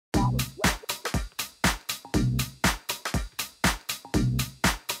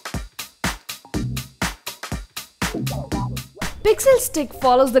Pixelstick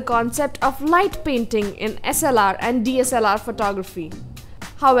follows the concept of light painting in SLR and DSLR photography.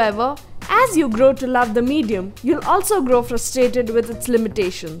 However, as you grow to love the medium, you'll also grow frustrated with its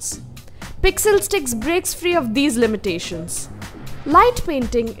limitations. Pixelstick breaks free of these limitations. Light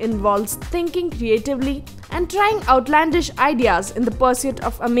painting involves thinking creatively and trying outlandish ideas in the pursuit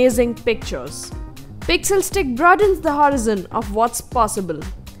of amazing pictures. Pixelstick broadens the horizon of what's possible.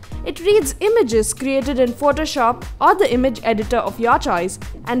 It reads images created in Photoshop or the image editor of your choice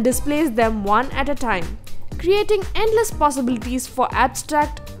and displays them one at a time, creating endless possibilities for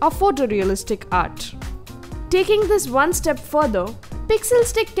abstract or photorealistic art. Taking this one step further,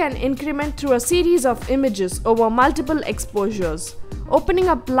 Pixelstick can increment through a series of images over multiple exposures, opening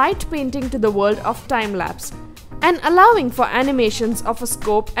up light painting to the world of time-lapse and allowing for animations of a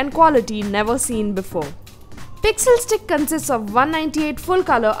scope and quality never seen before. Pixelstick consists of 198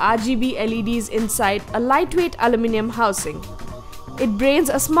 full-color RGB LEDs inside a lightweight aluminum housing. It brains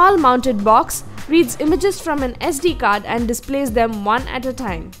a small mounted box, reads images from an SD card and displays them one at a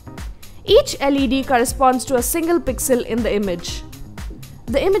time. Each LED corresponds to a single pixel in the image.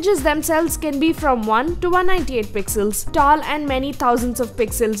 The images themselves can be from 1 to 198 pixels tall and many thousands of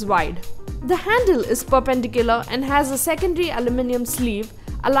pixels wide. The handle is perpendicular and has a secondary aluminum sleeve,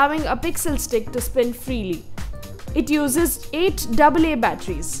 allowing a Pixelstick to spin freely. It uses 8 AA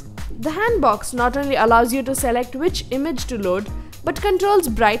batteries. The handbox not only allows you to select which image to load, but controls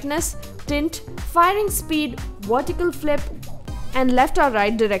brightness, tint, firing speed, vertical flip, and left or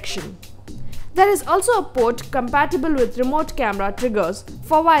right direction. There is also a port compatible with remote camera triggers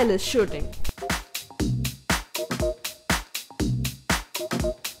for wireless shooting.